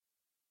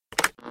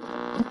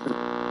The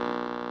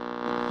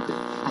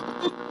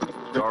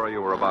story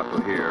you were about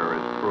to hear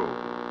is true.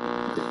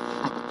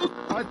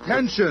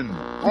 Attention,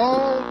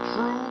 all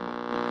true.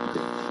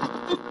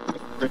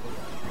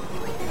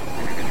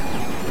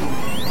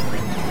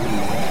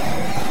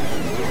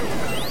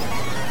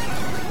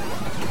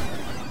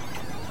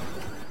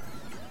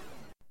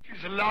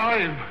 She's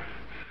alive!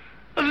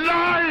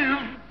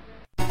 Alive!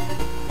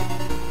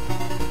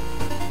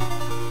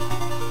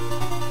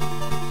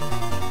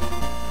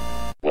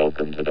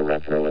 Welcome to the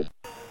Retro.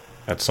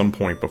 At some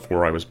point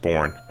before I was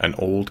born, an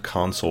old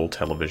console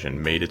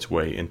television made its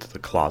way into the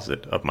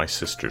closet of my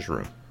sister's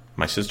room.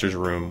 My sister's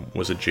room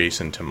was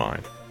adjacent to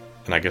mine.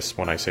 And I guess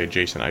when I say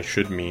adjacent, I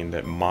should mean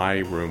that my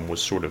room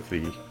was sort of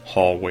the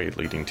hallway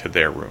leading to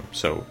their room.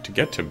 So to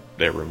get to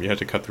their room, you had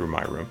to cut through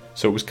my room.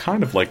 So it was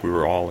kind of like we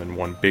were all in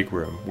one big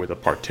room with a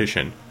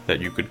partition that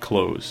you could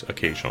close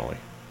occasionally.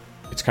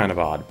 It's kind of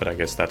odd, but I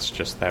guess that's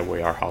just that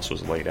way our house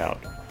was laid out.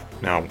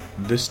 Now,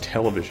 this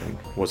television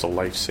was a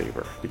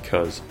lifesaver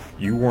because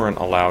you weren't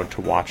allowed to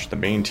watch the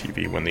main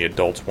TV when the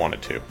adults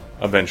wanted to.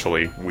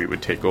 Eventually, we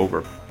would take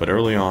over, but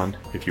early on,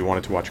 if you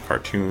wanted to watch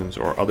cartoons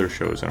or other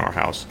shows in our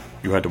house,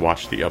 you had to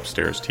watch the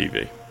upstairs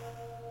TV.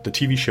 The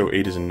TV show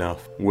 8 is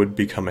Enough would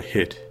become a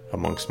hit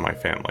amongst my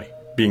family.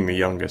 Being the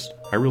youngest,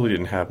 I really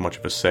didn't have much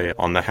of a say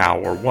on the how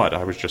or what,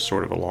 I was just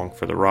sort of along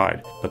for the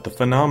ride. But the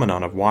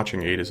phenomenon of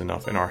watching 8 is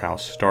Enough in our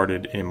house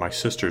started in my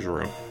sister's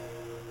room.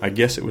 I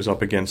guess it was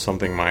up against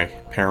something my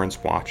parents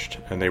watched,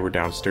 and they were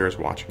downstairs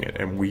watching it,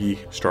 and we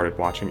started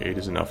watching 8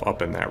 is Enough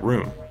up in that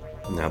room.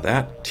 Now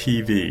that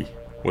TV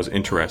was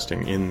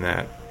interesting in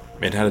that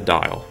it had a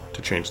dial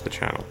to change the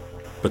channel,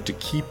 but to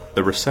keep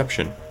the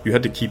reception, you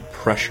had to keep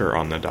pressure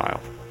on the dial.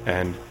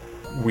 And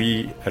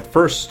we at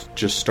first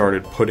just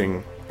started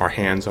putting our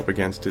hands up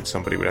against it.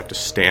 Somebody would have to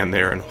stand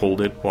there and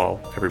hold it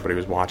while everybody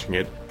was watching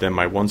it. Then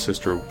my one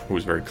sister, who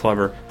was very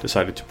clever,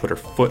 decided to put her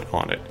foot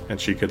on it, and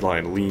she could lie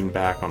and lean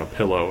back on a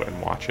pillow and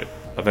watch it.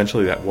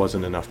 Eventually that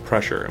wasn't enough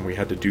pressure, and we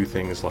had to do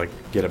things like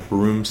get a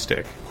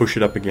broomstick, push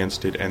it up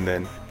against it, and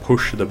then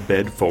push the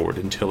bed forward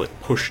until it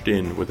pushed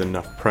in with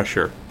enough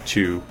pressure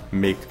to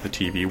make the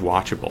TV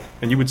watchable.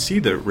 And you would see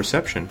the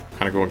reception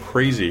kind of going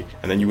crazy,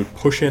 and then you would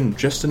push in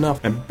just enough,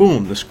 and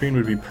boom, the screen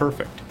would be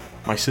perfect.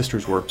 My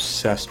sisters were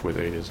obsessed with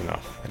 8 is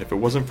Enough, and if it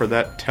wasn't for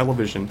that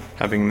television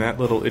having that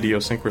little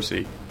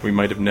idiosyncrasy, we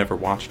might have never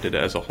watched it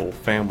as a whole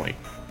family.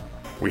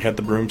 We had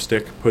the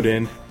broomstick put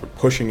in, we're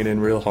pushing it in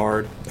real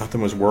hard,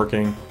 nothing was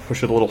working,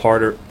 push it a little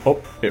harder,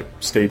 oh, it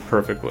stayed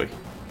perfectly.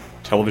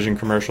 Television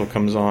commercial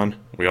comes on,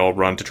 we all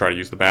run to try to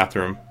use the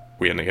bathroom.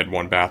 We only had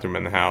one bathroom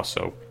in the house,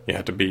 so you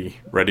had to be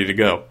ready to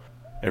go.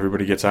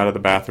 Everybody gets out of the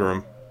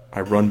bathroom,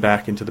 I run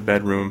back into the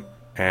bedroom,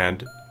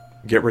 and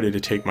get ready to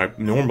take my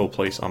normal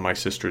place on my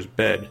sister's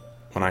bed.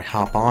 When I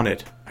hop on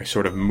it, I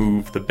sort of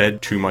move the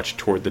bed too much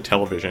toward the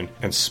television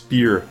and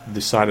spear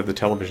the side of the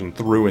television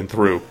through and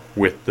through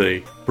with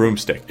the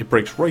broomstick. It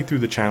breaks right through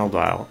the channel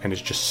dial and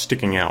is just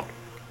sticking out.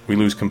 We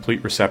lose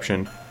complete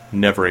reception,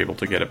 never able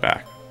to get it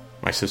back.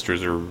 My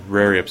sisters are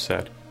very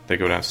upset. They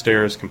go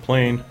downstairs,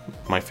 complain.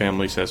 My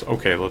family says,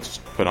 okay, let's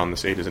put on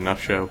this 8 is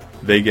Enough show.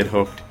 They get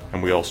hooked,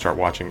 and we all start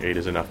watching 8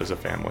 is Enough as a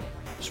family.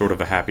 Sort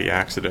of a happy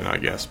accident, I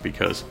guess,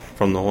 because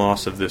from the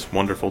loss of this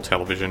wonderful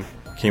television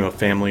came a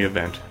family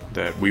event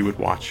that we would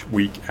watch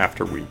week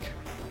after week.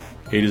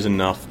 8 is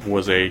Enough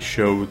was a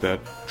show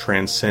that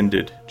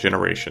transcended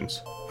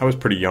generations. I was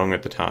pretty young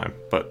at the time,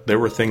 but there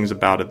were things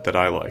about it that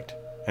I liked.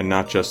 And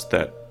not just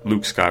that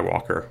Luke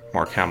Skywalker,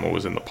 Mark Hamill,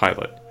 was in the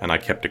pilot, and I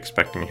kept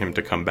expecting him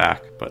to come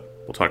back, but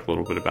we'll talk a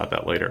little bit about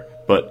that later.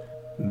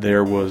 But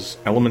there was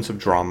elements of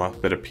drama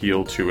that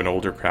appealed to an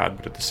older crowd,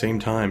 but at the same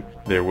time,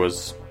 there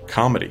was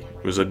comedy.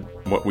 It was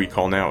what we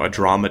call now a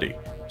dramedy.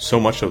 So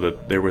much so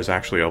that there was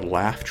actually a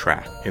laugh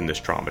track in this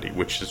dramedy,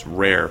 which is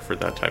rare for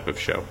that type of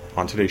show.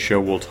 On today's show,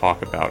 we'll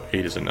talk about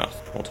 8 is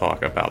Enough. We'll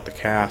talk about the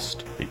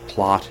cast, the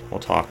plot. We'll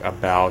talk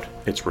about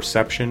its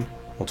reception.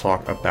 We'll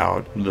talk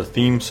about the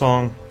theme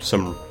song,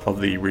 some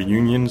of the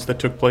reunions that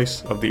took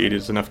place of the 8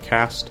 is Enough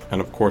cast, and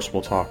of course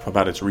we'll talk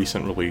about its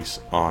recent release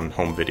on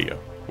home video.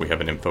 We have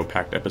an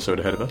info-packed episode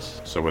ahead of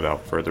us, so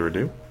without further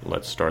ado,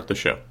 let's start the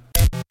show.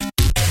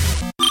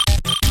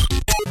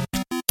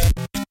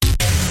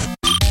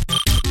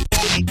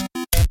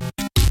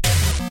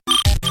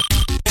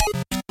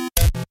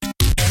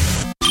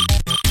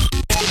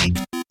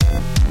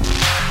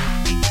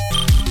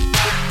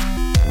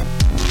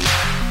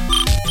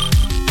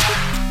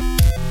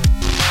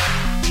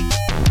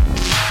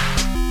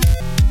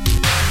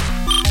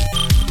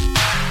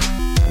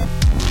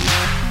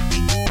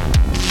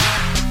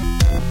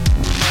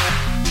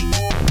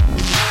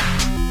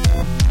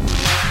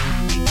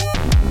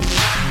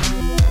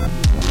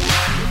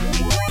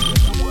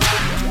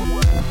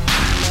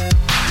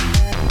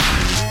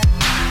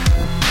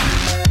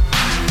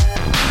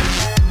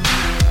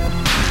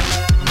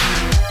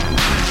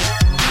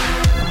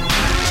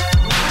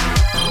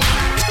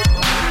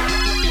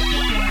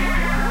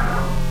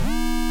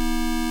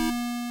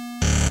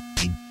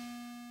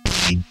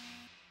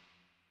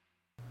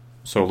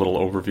 So a little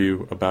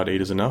overview about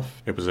 8 is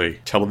Enough. It was a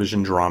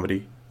television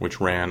dramedy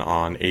which ran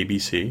on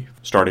ABC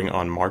starting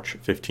on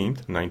March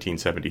 15th,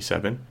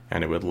 1977,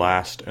 and it would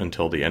last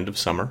until the end of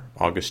summer,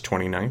 August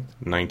 29th,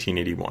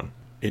 1981.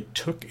 It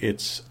took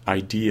its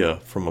idea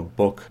from a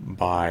book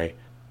by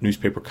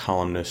newspaper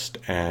columnist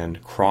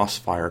and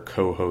Crossfire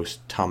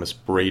co-host Thomas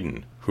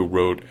Braden, who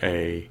wrote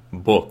a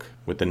book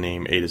with the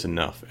name 8 is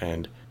Enough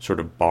and sort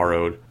of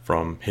borrowed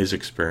from his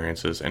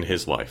experiences and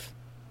his life.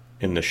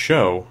 In the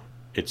show,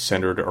 it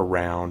centered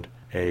around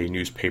a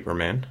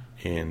newspaperman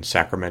in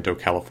Sacramento,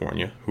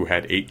 California, who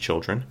had 8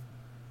 children.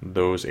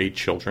 Those 8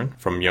 children,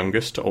 from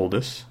youngest to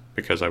oldest,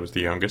 because I was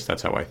the youngest,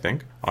 that's how I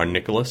think, are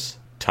Nicholas,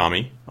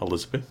 Tommy,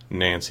 Elizabeth,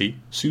 Nancy,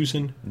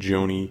 Susan,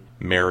 Joni,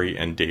 Mary,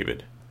 and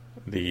David.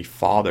 The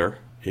father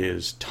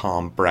is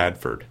Tom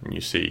Bradford, and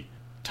you see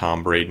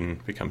Tom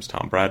Braden becomes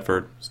Tom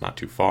Bradford. It's not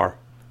too far.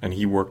 And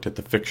he worked at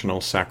the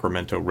fictional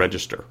Sacramento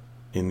Register.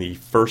 In the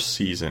first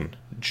season,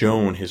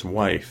 Joan, his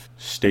wife,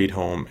 stayed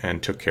home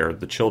and took care of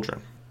the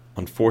children.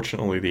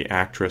 Unfortunately, the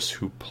actress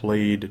who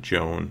played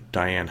Joan,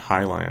 Diane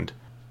Hyland,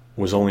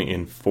 was only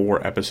in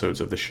 4 episodes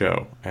of the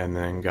show and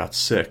then got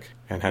sick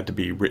and had to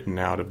be written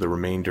out of the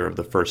remainder of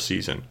the first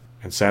season.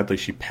 And sadly,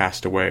 she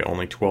passed away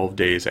only 12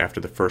 days after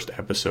the first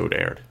episode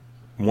aired.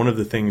 One of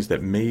the things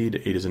that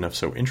made 8 is Enough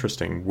so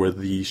interesting were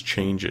these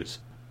changes.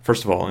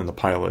 First of all, in the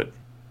pilot,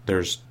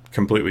 there's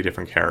completely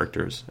different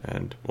characters,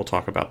 and we'll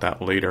talk about that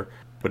later.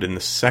 But in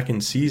the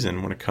second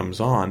season, when it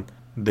comes on,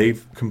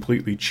 they've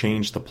completely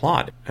changed the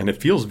plot, and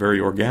it feels very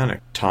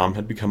organic. Tom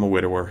had become a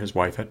widower, his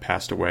wife had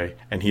passed away,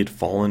 and he had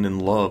fallen in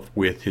love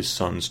with his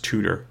son's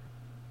tutor,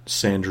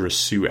 Sandra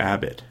Sue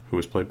Abbott, who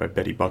was played by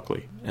Betty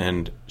Buckley.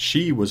 And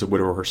she was a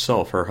widower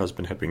herself. Her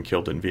husband had been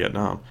killed in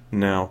Vietnam.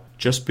 Now,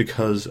 just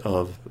because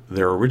of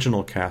their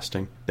original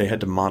casting, they had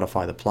to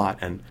modify the plot,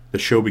 and the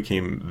show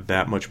became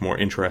that much more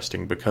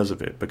interesting because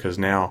of it, because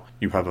now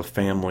you have a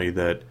family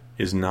that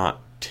is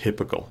not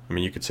typical. I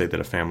mean, you could say that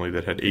a family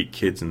that had 8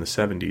 kids in the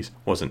 70s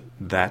wasn't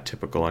that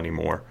typical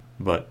anymore,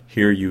 but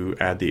here you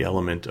add the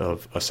element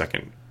of a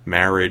second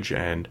marriage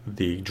and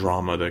the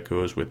drama that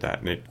goes with that,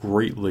 and it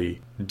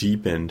greatly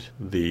deepened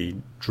the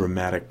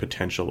dramatic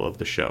potential of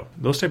the show.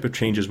 Those type of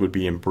changes would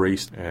be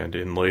embraced, and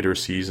in later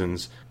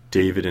seasons,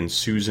 David and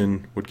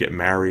Susan would get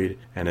married,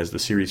 and as the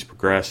series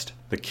progressed,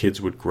 the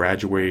kids would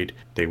graduate,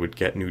 they would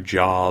get new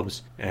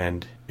jobs,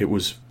 and it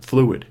was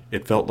fluid.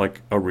 It felt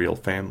like a real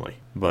family.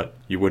 But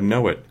you wouldn't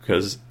know it,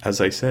 because,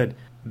 as I said,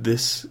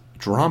 this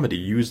dramedy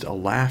used a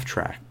laugh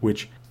track,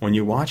 which, when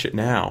you watch it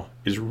now,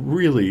 is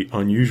really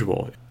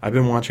unusual. I've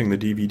been watching the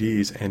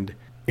DVDs, and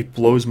it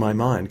blows my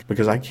mind,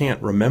 because I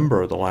can't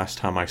remember the last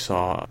time I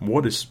saw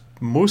what is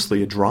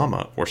mostly a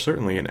drama, or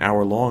certainly an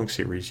hour-long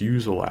series,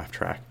 use a laugh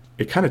track.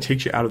 It kind of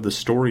takes you out of the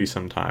story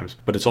sometimes,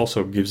 but it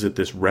also gives it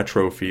this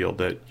retro feel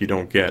that you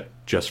don't get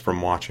just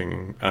from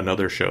watching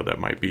another show that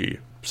might be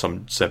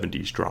some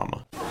 70s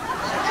drama.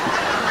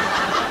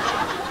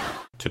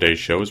 Today's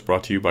show is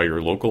brought to you by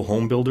your local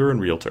home builder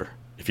and realtor.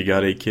 If you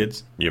got 8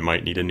 kids, you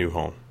might need a new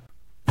home.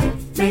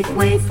 Make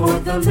way for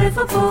the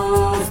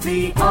Livables,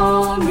 the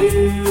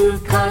all-new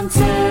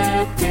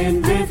concept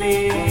in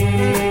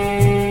living.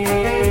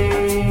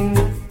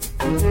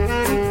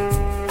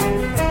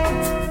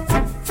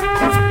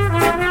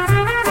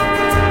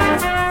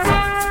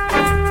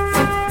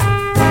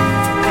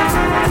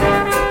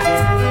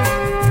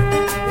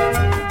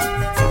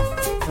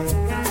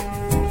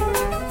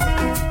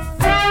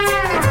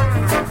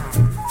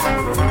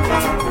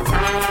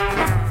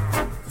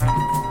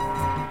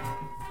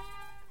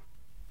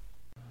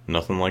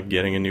 Nothing like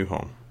getting a new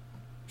home.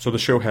 So the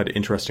show had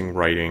interesting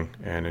writing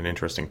and an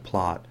interesting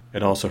plot.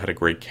 It also had a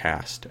great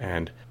cast,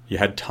 and you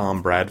had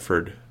Tom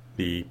Bradford,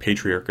 the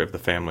patriarch of the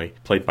family,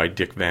 played by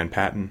Dick Van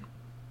Patten.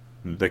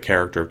 The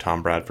character of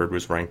Tom Bradford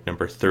was ranked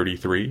number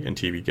 33 in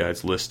TV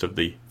Guide's list of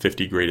the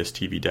 50 greatest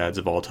TV dads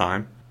of all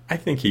time. I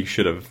think he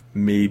should have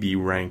maybe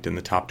ranked in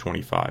the top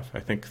 25. I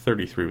think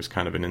 33 was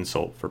kind of an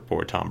insult for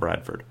poor Tom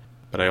Bradford.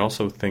 But I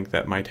also think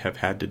that might have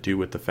had to do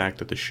with the fact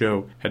that the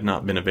show had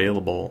not been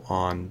available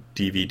on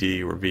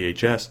DVD or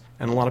VHS,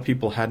 and a lot of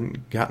people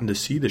hadn't gotten to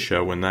see the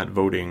show when that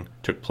voting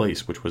took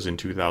place, which was in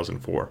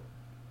 2004.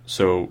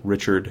 So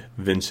Richard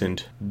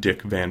Vincent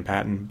Dick Van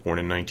Patten, born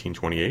in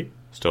 1928,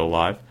 still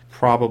alive,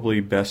 probably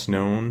best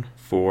known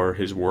for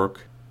his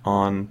work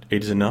on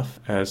 8 is Enough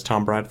as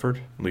Tom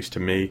Bradford, at least to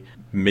me.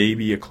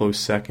 Maybe a close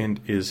second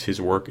is his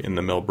work in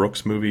the Mel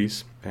Brooks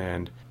movies,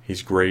 and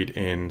he's great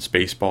in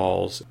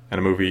Spaceballs, and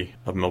a movie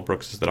of Mel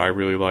Brooks that I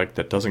really like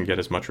that doesn't get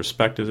as much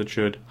respect as it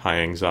should, High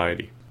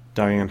Anxiety.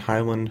 Diane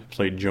Hyland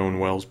played Joan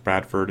Wells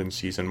Bradford in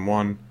Season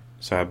 1.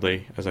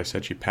 Sadly, as I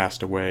said, she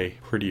passed away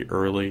pretty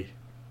early.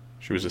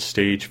 She was a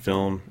stage,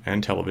 film,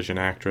 and television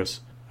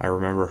actress. I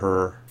remember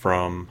her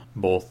from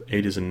both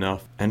 8 is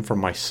Enough and from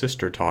my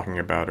sister talking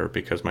about her,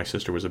 because my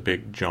sister was a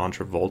big John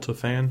Travolta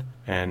fan,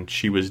 and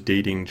she was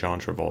dating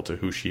John Travolta,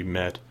 who she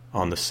met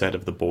on the set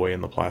of The Boy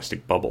in the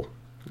Plastic Bubble.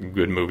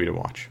 Good movie to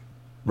watch.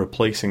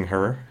 Replacing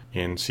her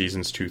in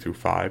seasons 2 through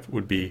 5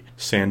 would be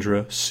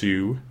Sandra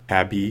Sue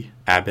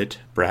Abbott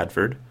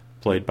Bradford.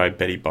 played by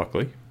Betty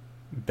Buckley.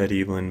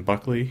 Betty Lynn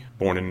Buckley,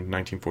 born in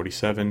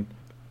 1947,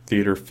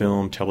 theater,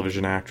 film,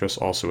 television actress,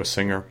 also a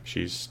singer.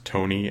 She's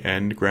Tony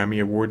and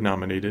Grammy Award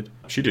nominated.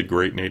 She did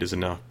great in 8 Is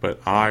Enough, but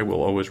I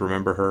will always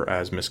remember her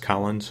as Miss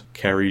Collins,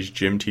 Carrie's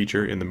gym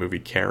teacher in the movie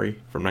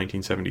Carrie from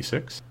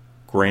 1976.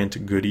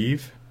 Grant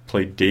Goodeve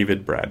played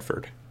David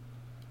Bradford.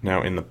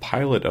 Now, in the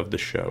pilot of the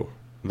show,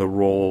 the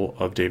role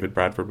of David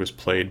Bradford was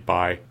played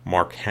by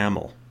Mark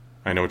Hamill.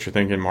 I know what you're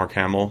thinking, Mark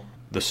Hamill,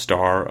 the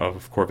star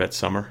of Corvette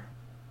Summer.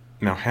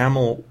 Now,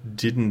 Hamill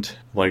didn't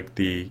like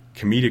the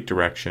comedic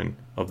direction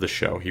of the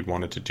show. He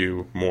wanted to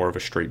do more of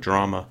a straight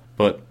drama,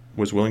 but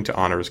was willing to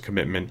honor his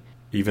commitment,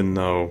 even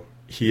though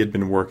he had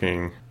been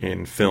working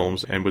in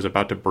films and was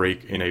about to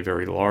break in a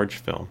very large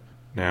film.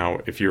 Now,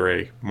 if you're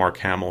a Mark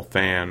Hamill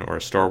fan or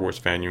a Star Wars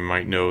fan, you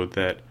might know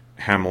that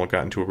Hamill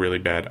got into a really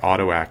bad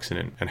auto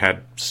accident and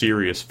had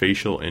serious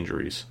facial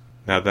injuries.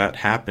 Now, that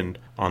happened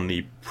on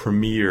the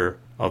premiere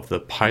of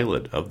the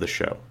pilot of the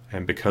show,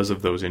 and because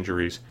of those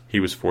injuries, he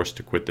was forced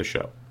to quit the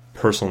show.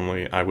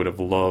 Personally, I would have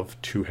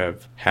loved to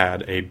have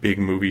had a big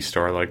movie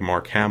star like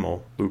Mark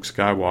Hamill, Luke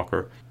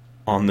Skywalker,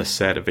 on the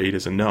set of 8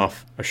 Is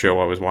Enough, a show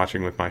I was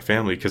watching with my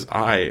family, because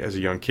I, as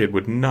a young kid,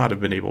 would not have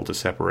been able to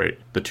separate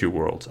the two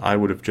worlds. I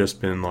would have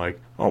just been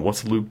like, oh,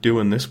 what's Luke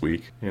doing this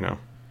week, you know?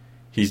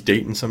 He's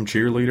dating some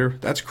cheerleader?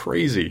 That's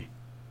crazy.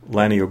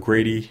 Lanny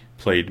O'Grady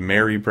played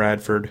Mary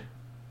Bradford.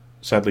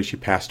 Sadly, she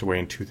passed away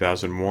in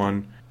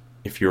 2001.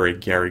 If you're a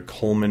Gary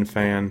Coleman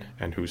fan,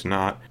 and who's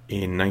not,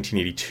 in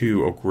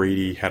 1982,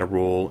 O'Grady had a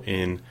role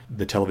in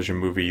the television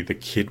movie The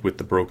Kid with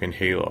the Broken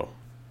Halo.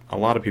 A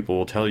lot of people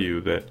will tell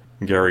you that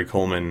Gary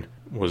Coleman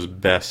was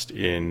best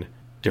in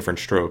Different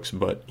Strokes,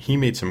 but he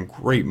made some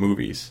great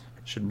movies.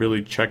 You should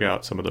really check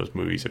out some of those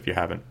movies if you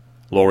haven't.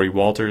 Laurie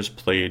Walters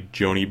played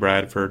Joni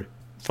Bradford.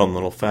 Fun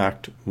little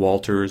fact,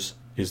 Walters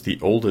is the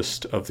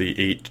oldest of the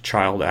 8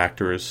 child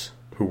actors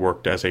who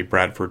worked as a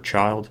Bradford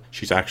child.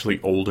 She's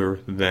actually older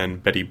than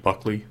Betty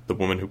Buckley, the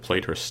woman who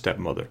played her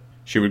stepmother.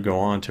 She would go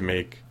on to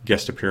make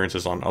guest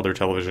appearances on other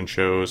television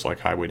shows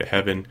like Highway to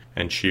Heaven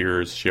and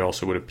Cheers. She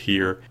also would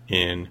appear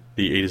in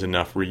the 8 Is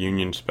Enough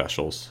reunion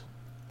specials.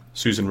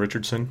 Susan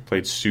Richardson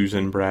played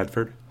Susan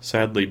Bradford.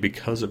 Sadly,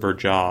 because of her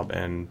job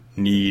and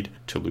need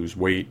to lose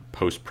weight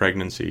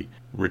post-pregnancy,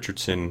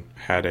 Richardson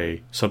had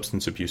a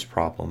substance abuse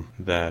problem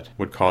that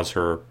would cause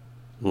her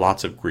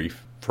lots of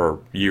grief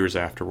for years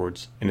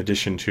afterwards. In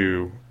addition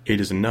to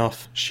 8 Is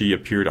Enough, she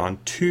appeared on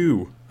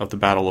 2 of the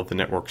Battle of the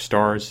Network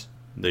Stars,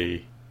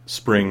 the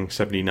Spring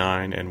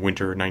 79 and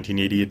Winter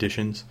 1980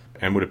 editions,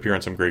 and would appear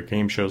on some great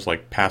game shows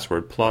like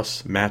Password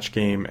Plus, Match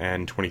Game,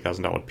 and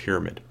 $20,000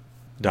 Pyramid.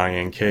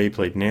 Diane Kay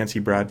played Nancy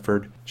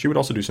Bradford. She would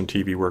also do some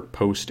TV work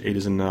post 8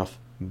 Is Enough,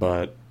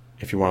 but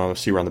if you want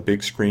to see her on the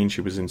big screen,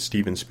 she was in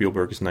Steven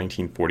Spielberg's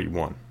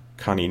 1941.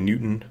 Connie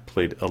Newton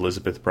played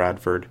Elizabeth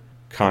Bradford.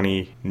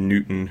 Connie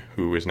Newton,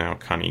 who is now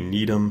Connie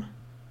Needham.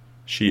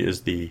 She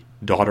is the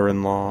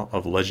daughter-in-law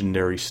of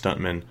legendary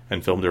stuntman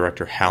and film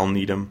director Hal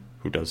Needham,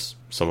 who does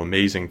some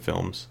amazing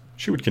films.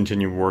 She would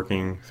continue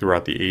working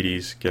throughout the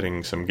 80s,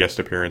 getting some guest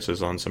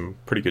appearances on some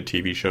pretty good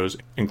TV shows,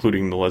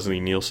 including the Leslie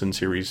Nielsen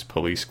series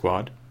Police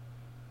Squad.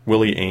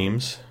 Willie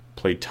Ames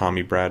played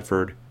Tommy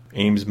Bradford.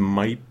 Ames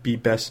might be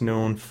best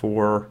known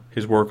for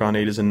his work on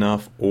 8 Is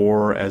Enough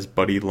or as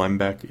Buddy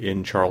Lembeck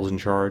in Charles in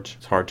Charge.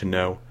 It's hard to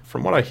know.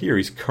 From what I hear,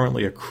 he's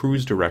currently a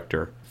cruise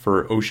director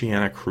for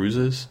Oceania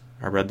Cruises.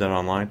 I read that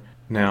online.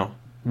 Now,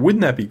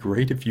 wouldn't that be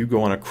great if you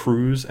go on a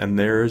cruise and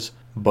there's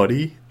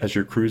Buddy as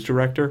your cruise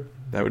director?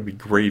 That would be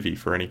gravy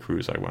for any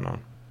cruise I went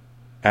on.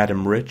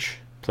 Adam Rich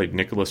played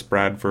Nicholas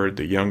Bradford,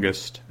 the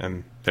youngest,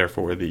 and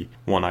therefore the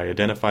one I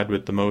identified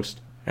with the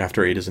most.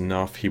 After 8 Is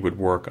Enough, he would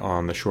work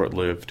on the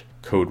short-lived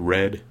Code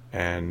Red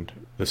and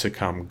the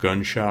sitcom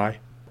Gunshy.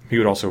 He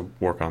would also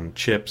work on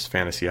Chips,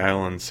 Fantasy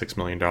Island, $6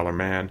 Million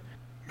Man.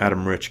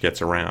 Adam Rich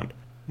gets around.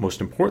 Most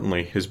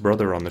importantly, his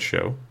brother on the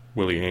show,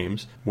 Willie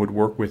Ames, would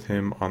work with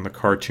him on the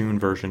cartoon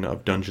version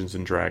of Dungeons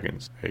 &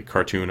 Dragons, a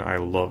cartoon I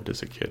loved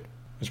as a kid.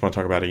 I just want to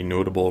talk about a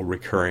notable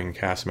recurring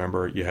cast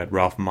member. You had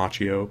Ralph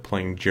Macchio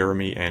playing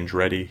Jeremy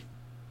Andretti.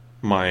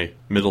 My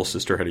middle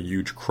sister had a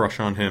huge crush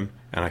on him,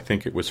 and I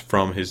think it was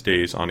from his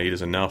days on 8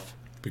 Is Enough,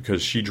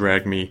 because she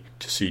dragged me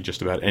to see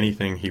just about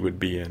anything he would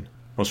be in.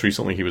 Most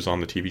recently, he was on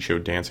the TV show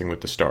Dancing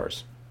with the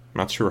Stars. I'm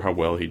not sure how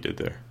well he did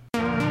there.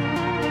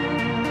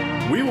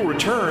 We will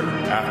return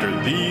after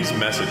these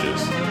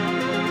messages.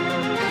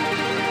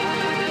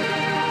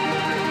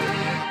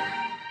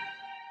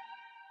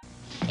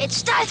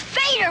 It's Darth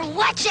Vader!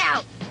 Watch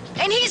out!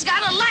 And he's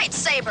got a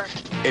lightsaber!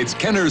 It's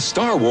Kenner's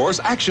Star Wars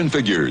action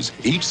figures,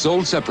 each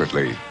sold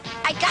separately.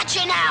 I got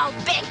you now,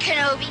 Ben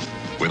Kenobi!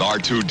 With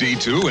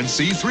R2-D2 and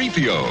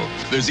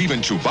C-3PO. There's even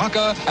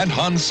Chewbacca and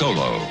Han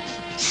Solo.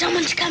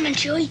 Someone's coming,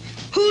 Chewie.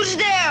 Who's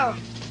there?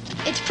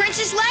 It's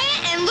Princess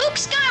Leia and Luke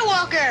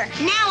Skywalker!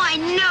 Now I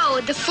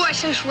know the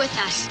Force is with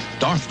us.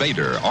 Darth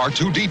Vader,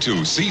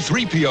 R2-D2,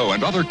 C-3PO,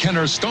 and other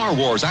Kenner's Star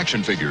Wars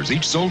action figures,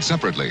 each sold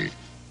separately.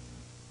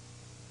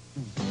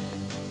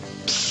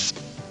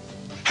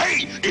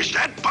 Hey, is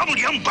that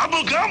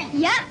bubblegum?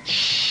 Yep.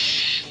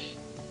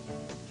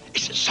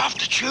 Is it soft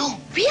to chew?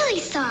 Really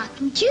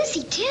soft and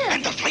juicy, too.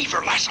 And the flavor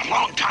lasts a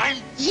long time?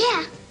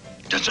 Yeah,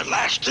 Does it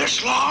last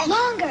this long?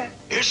 longer,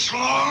 This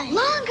long?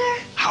 longer.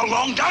 How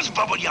long does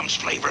Bubble Yum's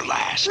flavor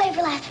last?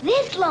 Flavor lasts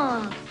this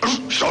long.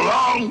 So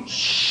long.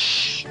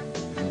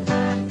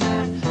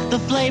 The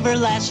flavor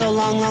lasts so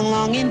long, long,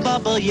 long in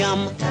Bubble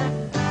Yum.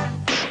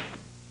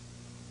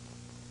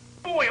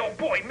 Boy, oh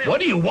boy, Milk. What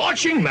are you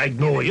watching,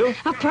 Magnolia?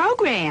 A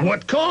program.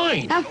 What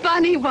kind? A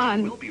funny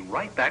one. We'll be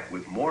right back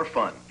with more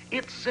fun.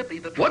 It's Zippy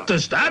the What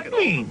does that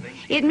mean?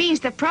 It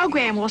means the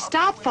program will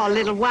stop for a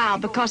little while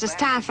because it's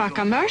time for a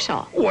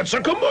commercial. What's a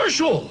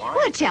commercial? Well,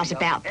 it tells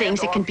about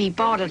things that can be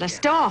bought at a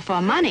store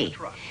for money.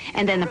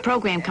 And then the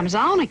program comes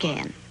on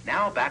again.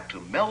 Now back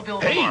to Melville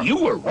the Hey, Marvel.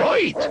 you were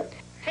right.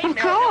 Of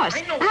course.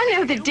 I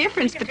know the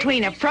difference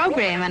between a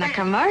program and a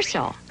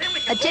commercial.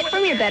 A tip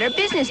from your Better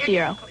Business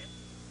Bureau.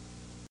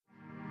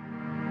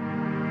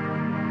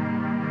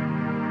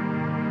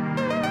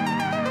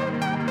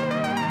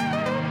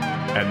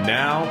 And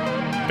now,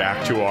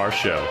 back to our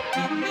show.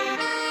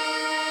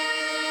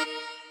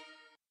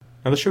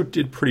 Now, the show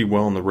did pretty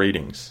well in the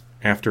ratings.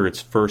 After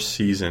its first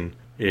season,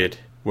 it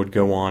would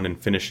go on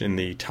and finish in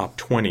the top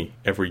 20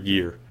 every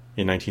year.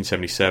 In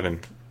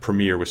 1977,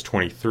 premiere was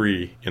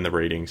 23 in the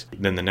ratings.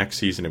 Then the next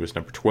season, it was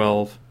number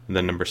 12,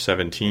 then number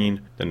 17,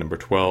 then number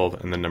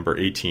 12, and then number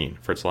 18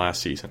 for its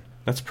last season.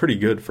 That's pretty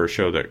good for a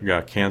show that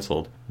got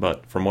canceled,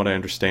 but from what I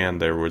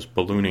understand, there was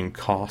ballooning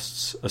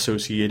costs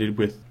associated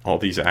with all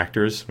these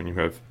actors. When you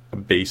have a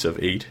base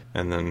of 8,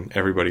 and then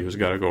everybody who's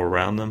got to go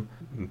around them,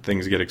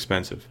 things get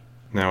expensive.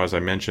 Now, as I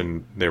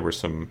mentioned, there were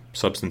some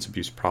substance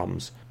abuse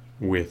problems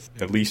with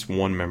at least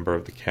one member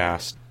of the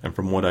cast, and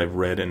from what I've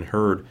read and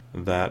heard,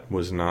 that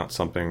was not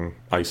something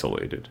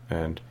isolated,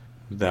 and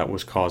that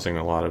was causing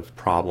a lot of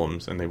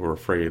problems, and they were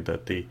afraid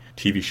that the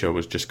TV show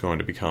was just going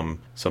to become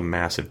some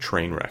massive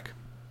train wreck.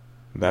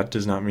 That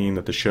does not mean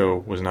that the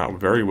show was not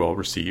very well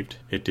received.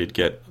 It did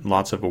get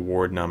lots of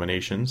award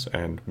nominations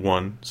and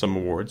won some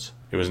awards.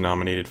 It was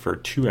nominated for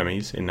 2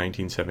 Emmys in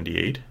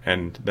 1978,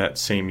 and that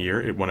same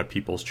year it won a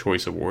People's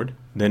Choice Award.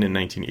 Then in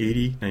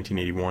 1980,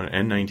 1981,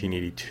 and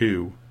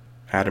 1982,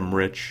 Adam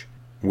Rich,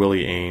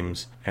 Willie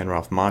Ames, and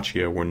Ralph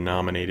Macchio were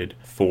nominated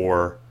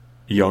for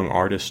Young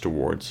Artist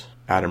Awards.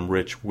 Adam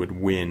Rich would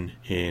win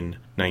in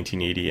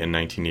 1980 and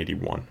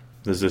 1981.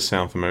 Does this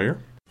sound familiar?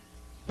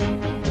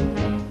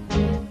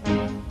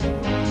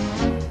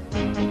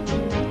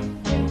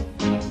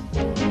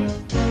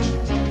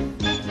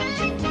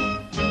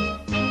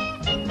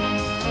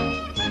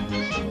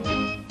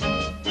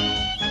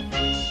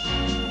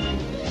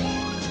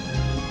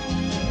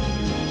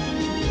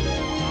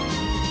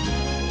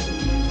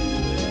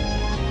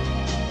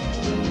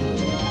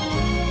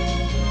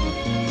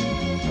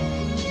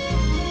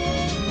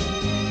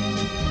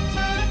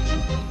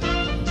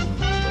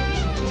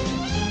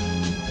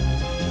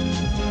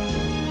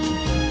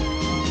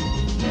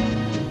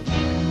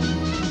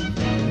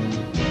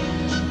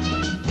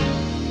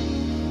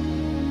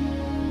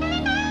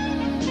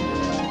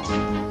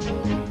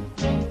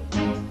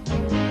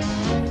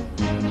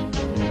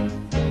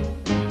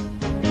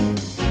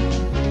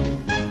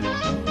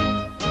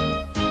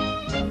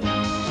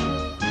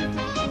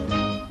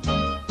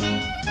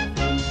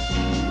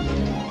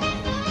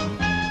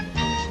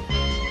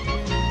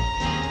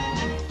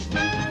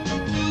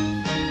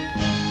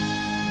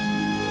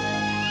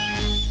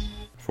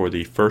 For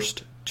the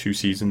first 2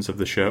 seasons of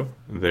the show,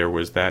 there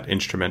was that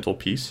instrumental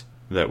piece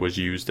that was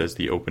used as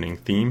the opening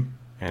theme,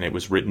 and it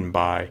was written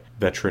by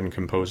veteran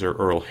composer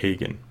Earl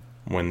Hagen.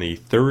 When the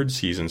 3rd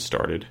season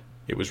started,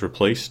 it was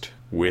replaced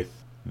with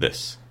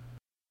this.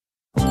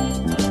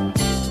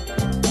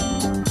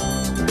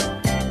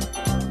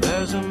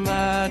 There's a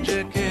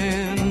magic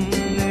in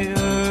the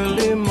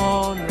early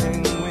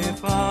morning we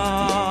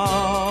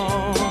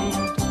found,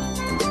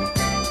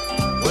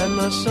 when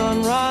the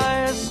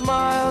sunrise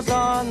smiles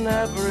on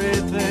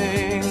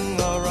everything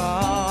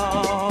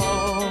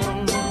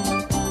around.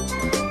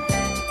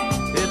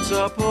 It's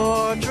a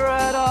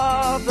portrait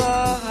of the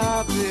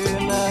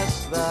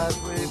happiness that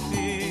we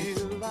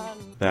feel.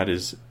 That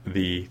is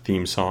the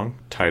theme song,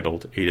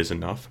 titled 8 is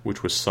Enough,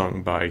 which was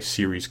sung by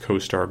series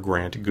co-star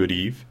Grant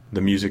Goodeve.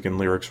 The music and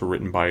lyrics were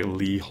written by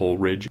Lee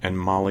Holridge and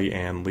Molly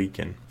Ann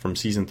Leakin. From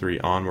season 3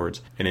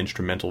 onwards, an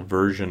instrumental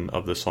version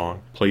of the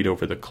song played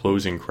over the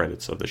closing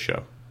credits of the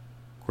show.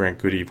 Grant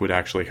Goodeve would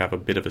actually have a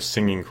bit of a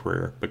singing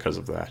career because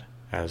of that,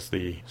 as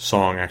the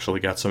song actually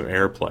got some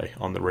airplay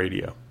on the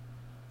radio.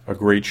 A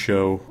great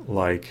show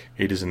like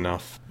 8 is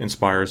Enough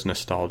inspires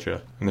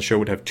nostalgia, and the show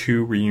would have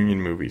 2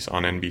 reunion movies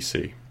on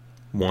NBC.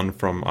 One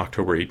from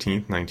October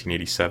 18th,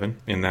 1987.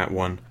 In that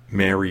one,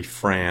 Mary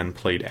Fran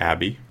played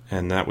Abby,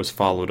 and that was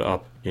followed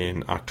up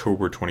in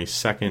October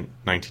 22nd,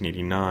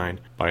 1989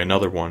 by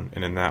another one,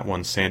 and in that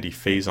one, Sandy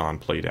Faison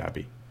played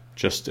Abby.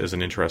 Just as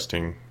an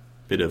interesting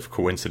bit of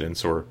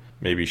coincidence, or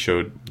maybe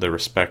showed the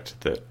respect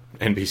that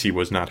NBC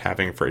was not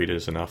having for 8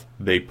 is Enough,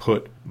 they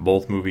put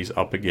both movies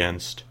up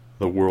against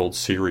the World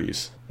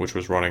Series, which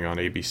was running on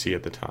ABC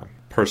at the time.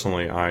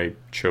 Personally, I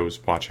chose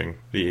watching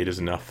the 8 is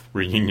Enough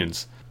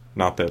reunions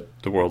Not that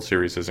the World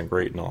Series isn't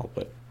great and all,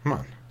 but come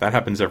on, that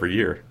happens every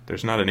year.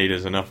 There's not an 8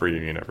 is Enough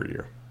reunion every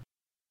year.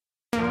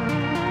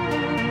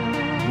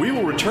 We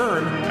will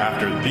return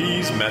after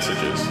these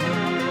messages.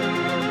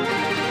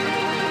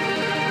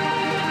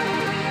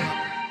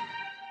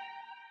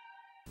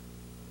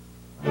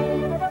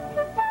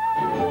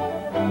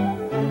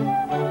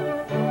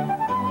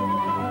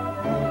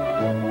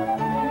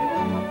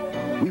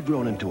 We've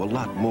grown into a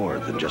lot more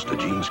than just a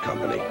jeans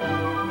company.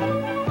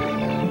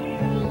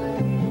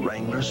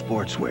 Wrangler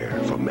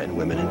Sportswear for men,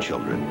 women, and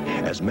children.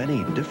 As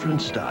many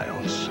different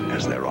styles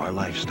as there are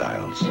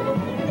lifestyles.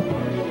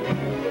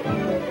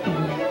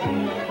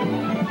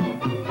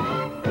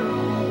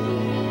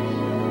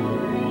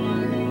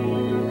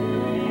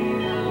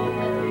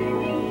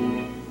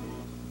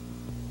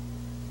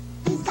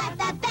 Who's got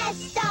the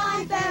best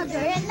darn burger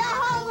in the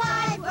whole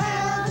wide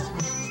world?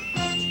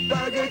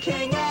 Burger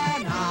King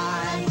and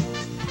I.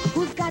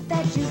 Who's got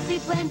that juicy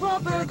flame roll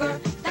burger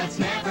that's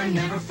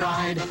never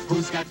fried?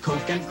 Who's got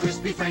Coke and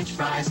crispy French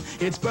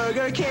fries? It's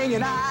Burger King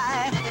and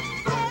I.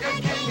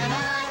 Burger King and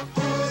I.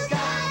 Who's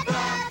got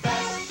the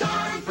best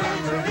darn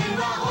burger in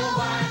the whole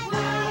wide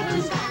world?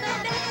 Who's got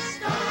the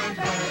best darn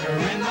burger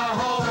in the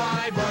whole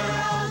wide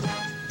world?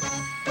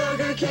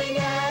 Burger King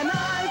and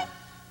I.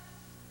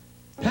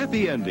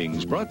 Happy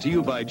Endings, brought to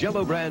you by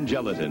Jell-O brand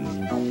gelatin.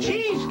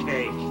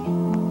 Cheesecake.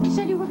 You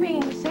said you were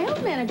being the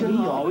sales manager, He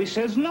Mom. always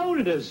says no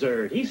to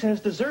dessert. He says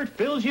dessert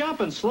fills you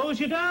up and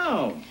slows you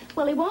down.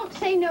 Well, he won't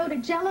say no to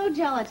Jell-O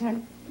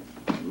gelatin.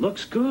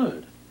 Looks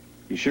good.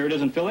 You sure it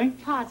isn't filling?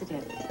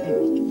 Positive.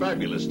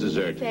 Fabulous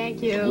dessert.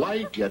 Thank you.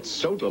 Light yet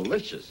so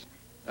delicious.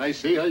 I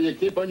see how you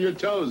keep on your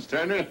toes,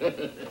 Turner.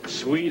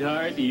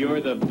 Sweetheart,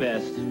 you're the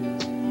best.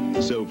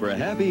 So for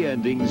Happy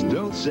Endings,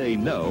 don't say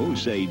no,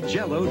 say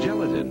Jell-O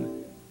gelatin.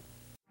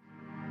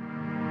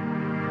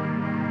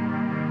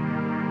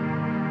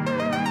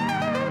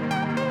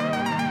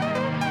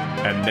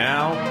 And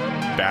now,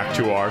 back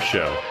to our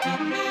show.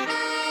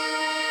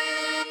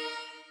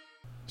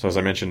 So as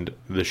I mentioned,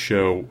 the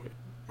show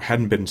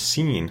hadn't been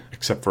seen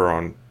except for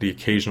on the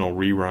occasional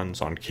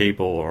reruns on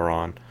cable or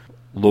on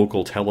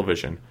local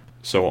television.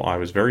 So I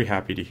was very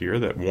happy to hear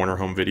that Warner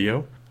Home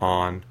Video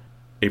on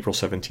April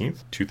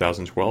 17th,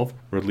 2012,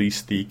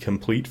 released the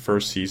complete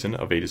first season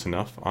of 8 is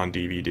Enough on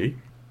DVD.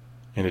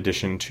 In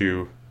addition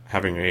to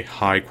having a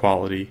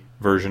high-quality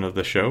version of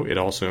the show, it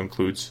also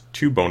includes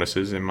 2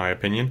 bonuses, in my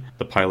opinion: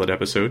 the pilot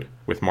episode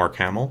with Mark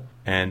Hamill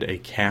and a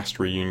cast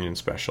reunion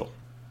special.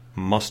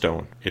 Must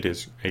own. It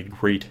is a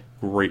great,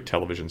 great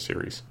television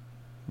series.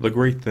 The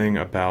great thing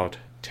about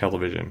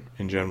television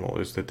in general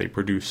is that they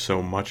produce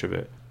so much of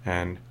it,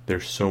 and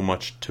there's so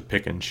much to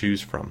pick and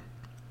choose from.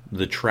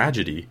 The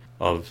tragedy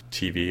of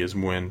TV is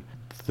when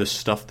the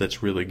stuff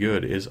that's really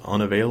good is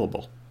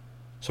unavailable.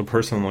 So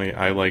personally,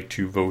 I like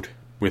to vote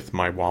with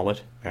my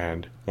wallet,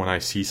 and when I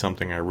see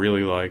something I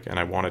really like and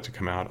I want it to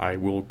come out, I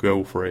will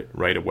go for it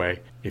right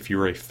away. If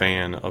you're a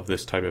fan of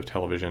this type of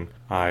television,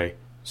 I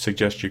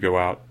suggest you go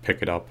out,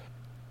 pick it up.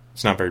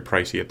 It's not very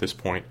pricey at this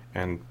point,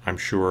 and I'm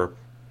sure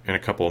in a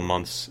couple of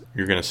months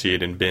you're going to see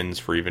it in bins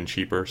for even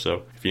cheaper,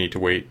 so if you need to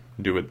wait,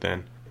 do it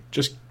then.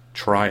 Just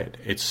try it.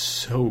 It's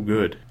so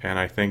good, and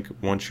I think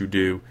once you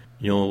do,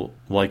 you'll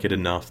like it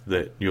enough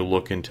that you'll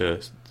look into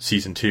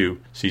Season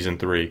 2, Season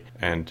 3,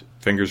 and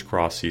fingers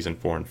crossed Season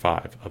 4 and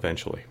 5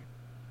 eventually.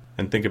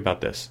 And think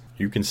about this.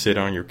 You can sit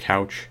on your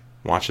couch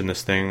watching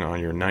this thing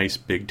on your nice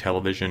big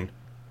television.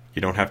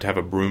 You don't have to have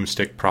a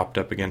broomstick propped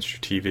up against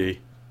your TV.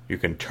 You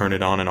can turn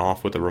it on and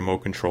off with a remote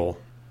control.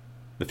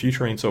 The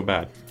future ain't so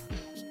bad.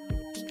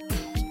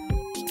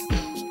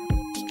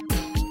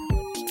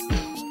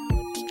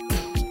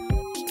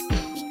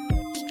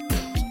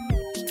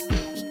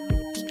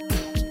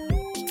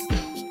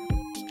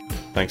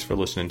 Thanks for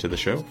listening to the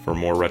show. For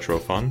more retro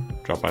fun,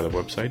 drop by the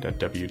website at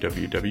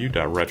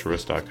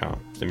www.retroist.com.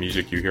 The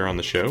music you hear on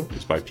the show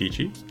is by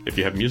Peachy. If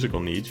you have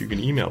musical needs, you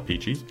can email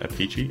Peachy at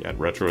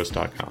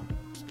peachy@retroist.com.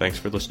 Thanks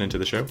for listening to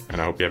the show,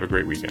 and I hope you have a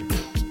great weekend.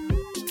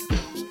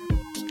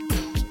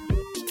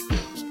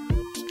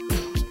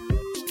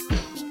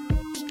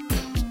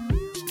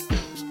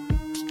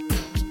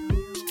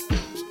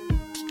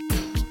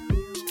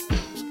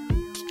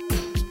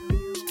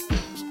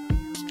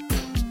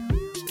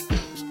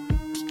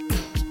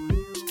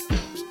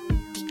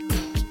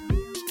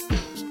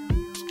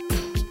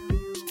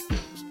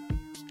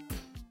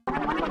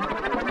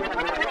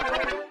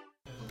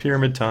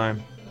 Pyramid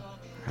Time.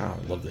 Oh, I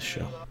love this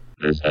show.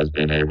 This has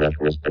been a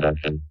Retroist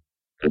production.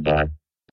 Goodbye.